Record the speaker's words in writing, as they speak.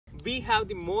we have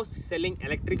the most selling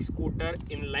electric scooter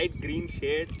in light green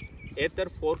shade, ATHER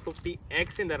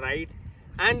 450X in the right,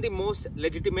 and the most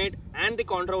legitimate and the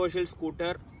controversial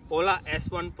scooter, OLA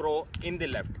S1 Pro in the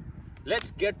left.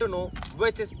 Let's get to know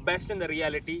which is best in the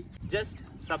reality. Just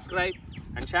subscribe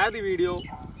and share the video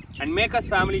and make us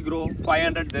family grow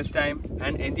 500 this time,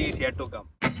 and NG is yet to come.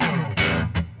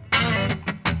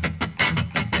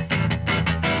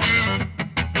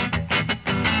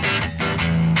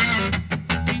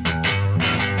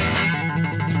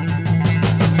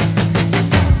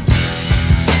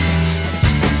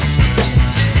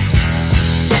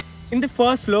 In the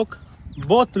first look,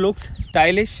 both looks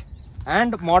stylish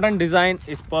and modern design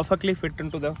is perfectly fit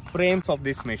into the frames of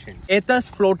these machines. ATHER's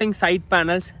floating side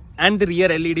panels and the rear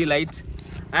LED lights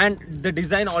and the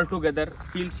design altogether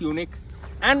feels unique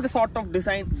and the sort of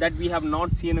design that we have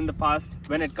not seen in the past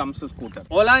when it comes to scooter.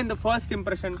 OLA in the first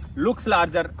impression looks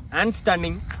larger and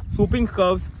stunning, swooping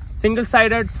curves,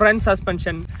 single-sided front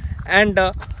suspension and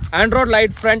Android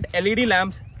light front LED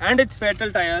lamps and its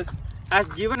fatal tires has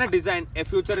given a design a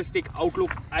futuristic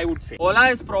outlook, I would say. OLA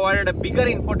has provided a bigger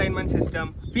infotainment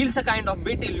system, feels a kind of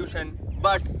bit illusion,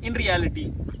 but in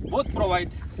reality, both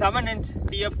provides 7-inch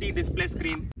TFT display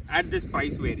screen at this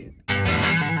price variant.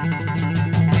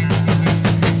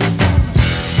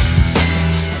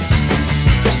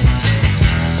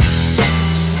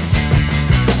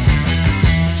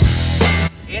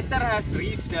 ATHER has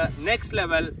reached the next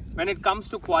level when it comes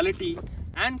to quality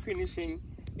and finishing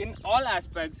in all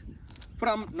aspects,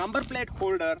 from number plate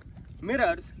holder,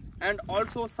 mirrors and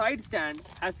also side stand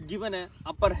has given an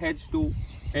upper edge to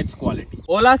its quality.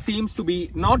 OLA seems to be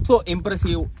not so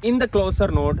impressive in the closer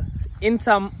note. In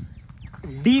some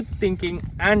deep thinking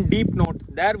and deep note,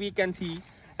 there we can see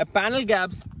a panel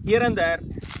gaps here and there,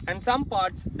 and some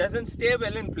parts doesn't stay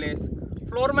well in place.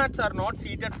 Floor mats are not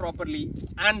seated properly,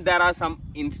 and there are some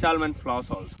installment flaws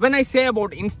also. When I say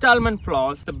about installment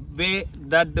flaws, the way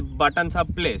that the buttons are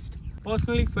placed,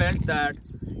 personally felt that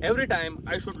every time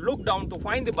I should look down to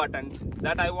find the buttons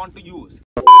that I want to use.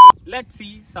 Let's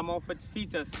see some of its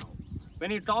features now.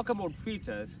 When you talk about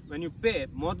features, when you pay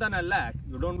more than a lakh,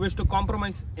 you don't wish to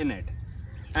compromise in it.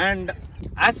 And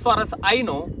as far as I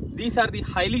know, these are the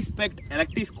highly spec'd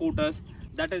electric scooters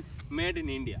that is made in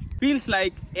India. Feels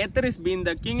like ATHER has been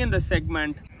the king in the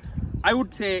segment. I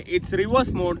would say it's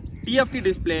reverse mode, TFT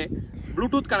display,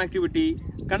 Bluetooth connectivity,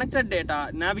 connected data,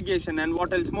 navigation and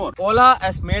what else more. OLA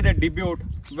has made a debut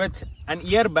with an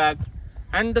airbag,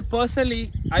 and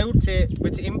personally I would say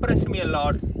which impressed me a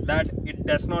lot that it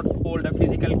does not hold a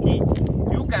physical key.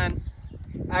 You can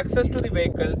access to the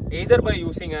vehicle either by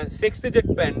using a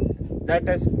 6-digit PIN that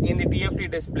is in the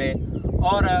TFT display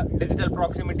or a digital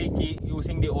proximity key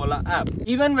using the OLA app.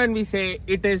 Even when we say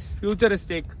it is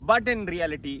futuristic, but in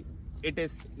reality it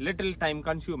is little time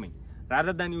consuming.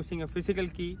 Rather than using a physical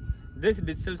key, this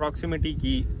digital proximity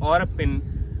key or a pin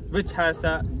which has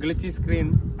a glitchy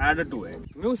screen added to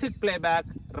it. Music playback,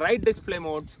 ride display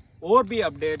modes, ORB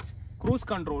updates, cruise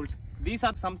controls, these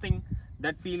are something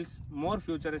that feels more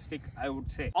futuristic, I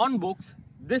would say. On books,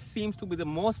 this seems to be the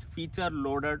most feature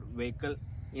loaded vehicle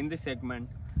in the segment,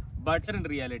 but in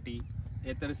reality,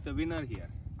 ATHER is the winner here.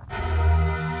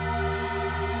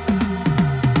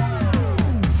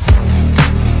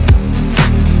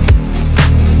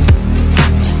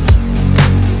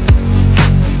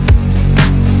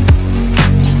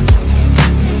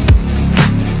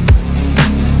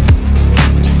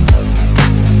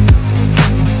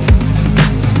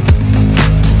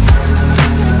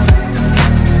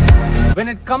 When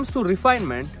it comes to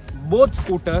refinement, both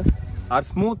scooters are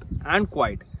smooth and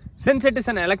quiet. Since it is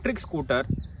an electric scooter,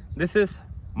 this is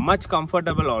much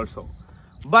comfortable also.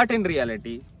 But in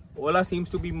reality, OLA seems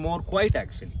to be more quiet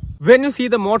actually. When you see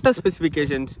the motor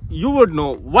specifications, you would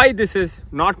know why this is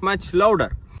not much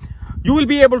louder. You will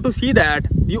be able to see that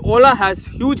the OLA has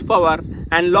huge power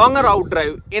and longer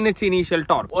outdrive in its initial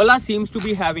torque. OLA seems to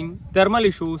be having thermal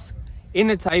issues in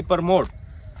its hyper mode.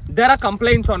 There are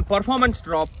complaints on performance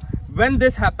drop when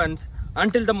this happens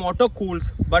until the motor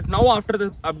cools, but now after the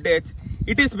updates,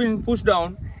 it has been pushed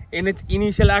down in its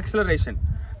initial acceleration.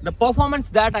 The performance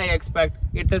that I expect,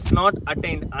 it is not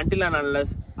attained until and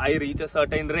unless I reach a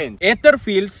certain range. ATHER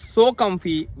feels so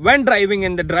comfy when driving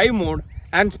in the drive mode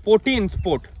and sporty in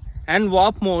sport and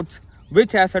warp modes,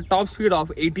 which has a top speed of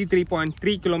 83.3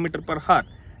 km/h.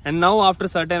 And now after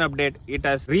certain update, it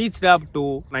has reached up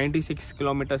to 96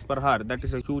 km/h. That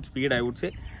is a huge speed, I would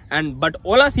say. But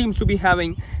OLA seems to be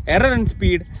having error in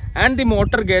speed, and the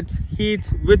motor gets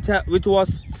heats, which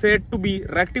was said to be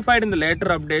rectified in the later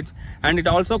updates, and it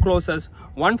also closes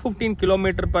 115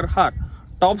 km/h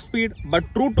top speed, but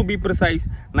true to be precise,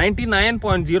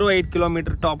 99.08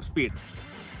 km top speed.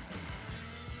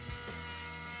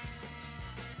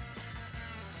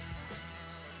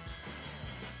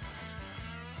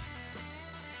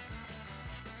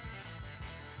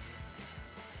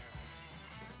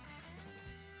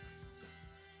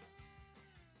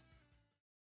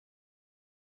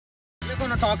 We're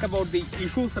going to talk about the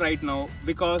issues right now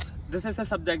because this is a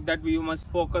subject that we must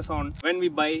focus on when we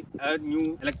buy a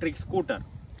new electric scooter.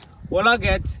 OLA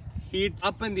gets heat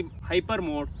up in the hyper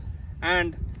mode,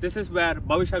 and this is where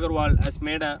Bhavish Agarwal has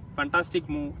made a fantastic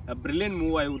move, a brilliant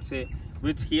move I would say,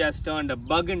 which he has turned a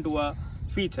bug into a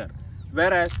feature.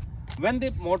 Whereas when the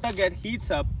motor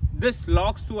heats up, this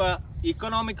locks to a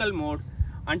economical mode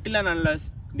until and unless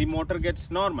the motor gets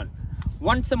normal.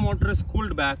 Once the motor is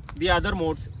cooled back, the other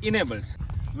modes enables.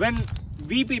 When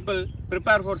we people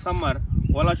prepare for summer,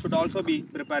 OLA should also be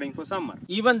preparing for summer.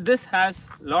 Even this has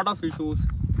a lot of issues,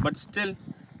 but still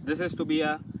this is to be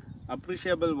a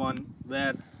appreciable one,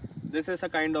 where this is a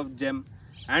kind of gem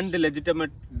and the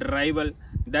legitimate rival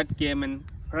that came in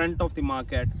front of the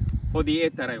market for the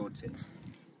ATHER, I would say.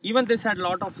 Even this had a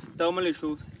lot of thermal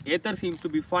issues. ATHER seems to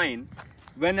be fine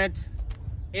when it's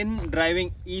in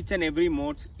driving each and every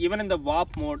modes. Even in the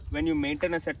warp mode, when you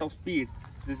maintain a set of speed,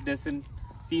 this doesn't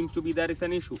seems to be there is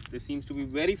an issue. This seems to be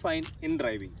very fine in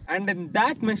driving. And in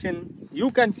that mission,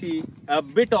 you can see a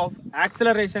bit of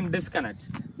acceleration disconnects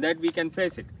that we can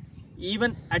face it.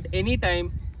 Even at any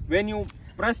time when you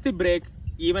press the brake,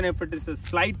 even if it is a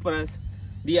slight press,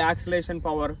 the acceleration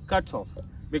power cuts off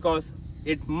because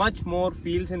it much more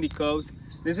feels in the curves.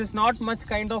 This is not much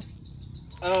kind of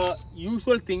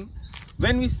usual thing.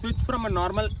 When we switch from a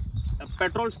normal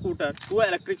petrol scooter to an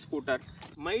electric scooter,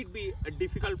 might be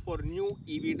difficult for new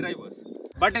EV drivers.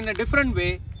 But in a different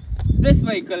way, this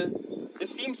vehicle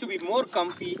seems to be more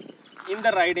comfy in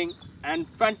the riding and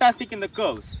fantastic in the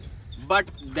curves. But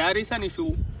there is an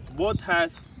issue, both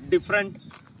has different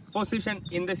position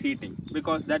in the seating,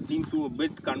 because that seems to be a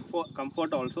bit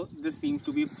comfort also. This seems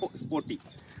to be sporty.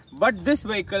 But this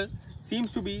vehicle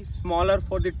seems to be smaller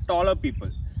for the taller people.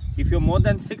 If you're more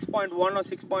than 6.1 or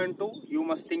 6.2, you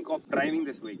must think of driving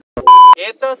this vehicle.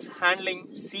 ATHER's handling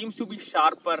seems to be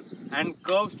sharper and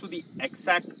curves to the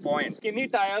exact point. Skinny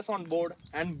tires on board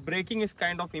and braking is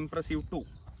kind of impressive too.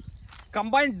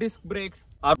 Combined disc brakes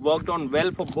are worked on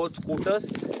well for both scooters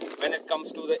when it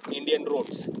comes to the Indian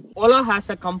roads. OLA has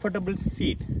a comfortable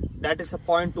seat. That is a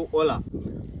point to OLA.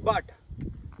 But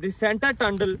the center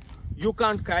tunnel, you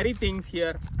can't carry things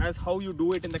here as how you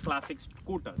do it in the classic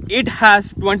scooter. It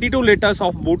has 22 liters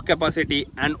of boot capacity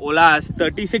and OLA has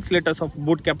 36 liters of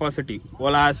boot capacity.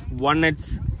 OLA has won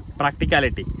its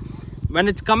practicality. When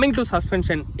it's coming to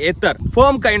suspension, ATHER,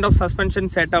 firm kind of suspension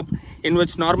setup in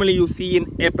which normally you see in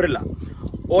Aprilia.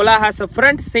 OLA has a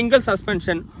front single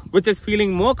suspension which is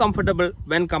feeling more comfortable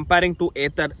when comparing to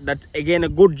ATHER. That's again a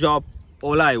good job,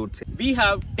 OLA, I would say. We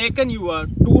have taken you a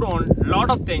tour on a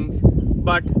lot of things.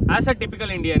 But as a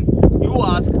typical Indian, you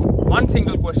ask one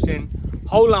single question: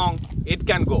 how long it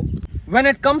can go? When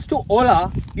it comes to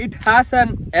OLA, it has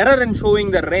an error in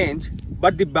showing the range,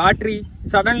 but the battery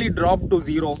suddenly dropped to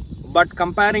 0. But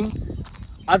comparing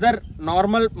other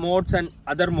normal modes and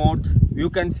other modes,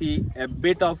 you can see a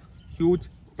bit of huge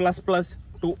plus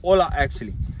to OLA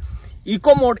actually.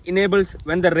 Eco mode enables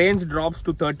when the range drops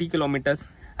to 30 kilometers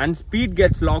and speed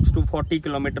gets locked to 40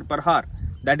 km per hour.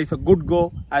 That is a good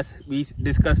go, as we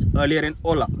discussed earlier in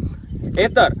OLA.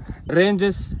 ATHER range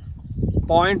is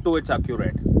 0.2, it's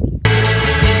accurate.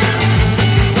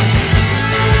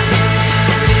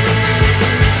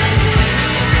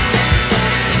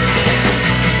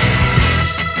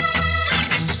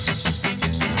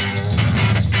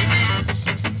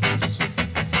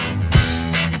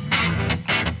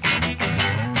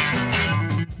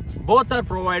 Both are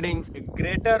providing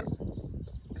greater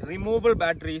removable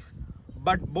batteries,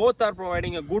 but both are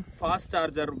providing a good fast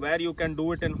charger where you can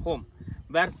do it in home.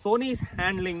 Where Sony is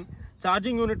handling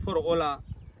charging unit for OLA,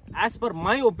 as per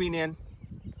my opinion,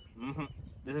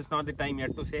 this is not the time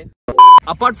yet to say.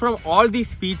 Apart from all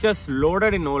these features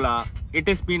loaded in OLA, it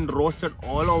has been roasted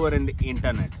all over in the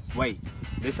internet. Why?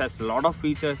 This has a lot of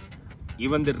features.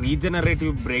 Even the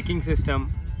regenerative braking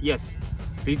system. Yes,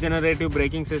 regenerative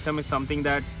braking system is something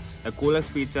that the coolest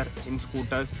feature in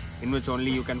scooters, in which only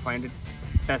you can find it.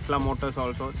 Tesla Motors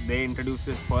also, they introduced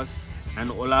it first, and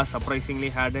OLA surprisingly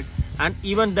had it, and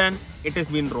even then it has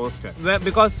been roasted.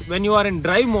 Because when you are in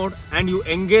drive mode and you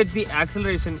engage the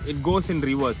acceleration, it goes in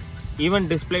reverse. Even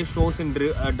display shows in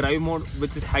drive mode,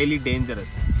 which is highly dangerous.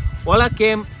 OLA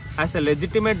came as a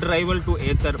legitimate rival to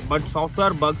ATHER, but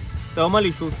software bugs, thermal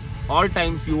issues all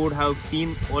times you would have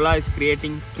seen Ola is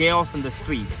creating chaos in the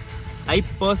streets. I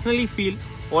personally feel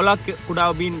Ola could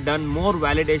have been done more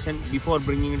validation before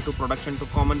bringing into production to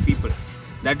common people.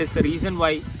 That is the reason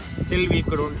why still we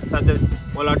couldn't suggest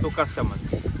Ola to customers.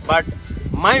 But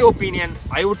my opinion,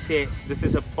 I would say this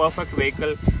is a perfect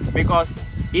vehicle, because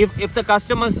if the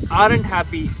customers aren't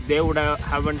happy, they would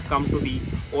haven't come to the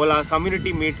Ola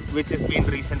community meet, which has been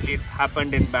recently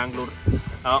happened in Bangalore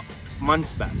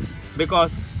months back.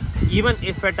 Because even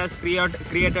if it has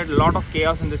created a lot of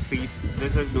chaos in the streets,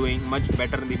 this is doing much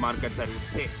better in the markets, I would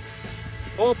say.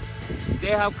 Hope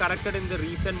they have corrected in the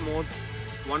recent modes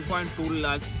 1.2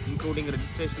 lakhs, including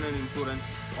registration and insurance.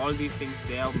 All these things,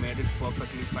 they have made it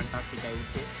perfectly fantastic, I would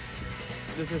say.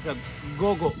 This is a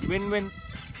go-go, win-win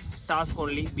task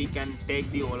only. We can take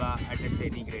the Ola at its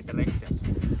any greater extent.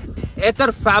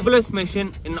 ATHER fabulous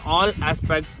machine in all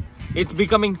aspects. It's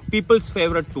becoming people's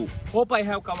favorite too. Hope I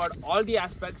have covered all the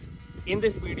aspects in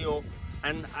this video,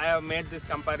 and I have made this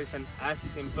comparison as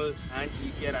simple and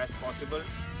easier as possible.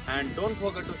 And don't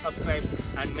forget to subscribe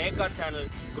and make our channel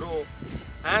grow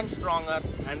and stronger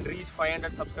and reach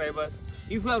 500 subscribers.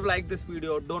 If you have liked this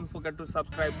video, don't forget to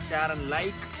subscribe, share and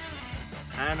like.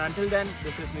 And until then,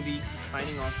 this is Nithi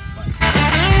signing off.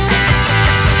 Bye.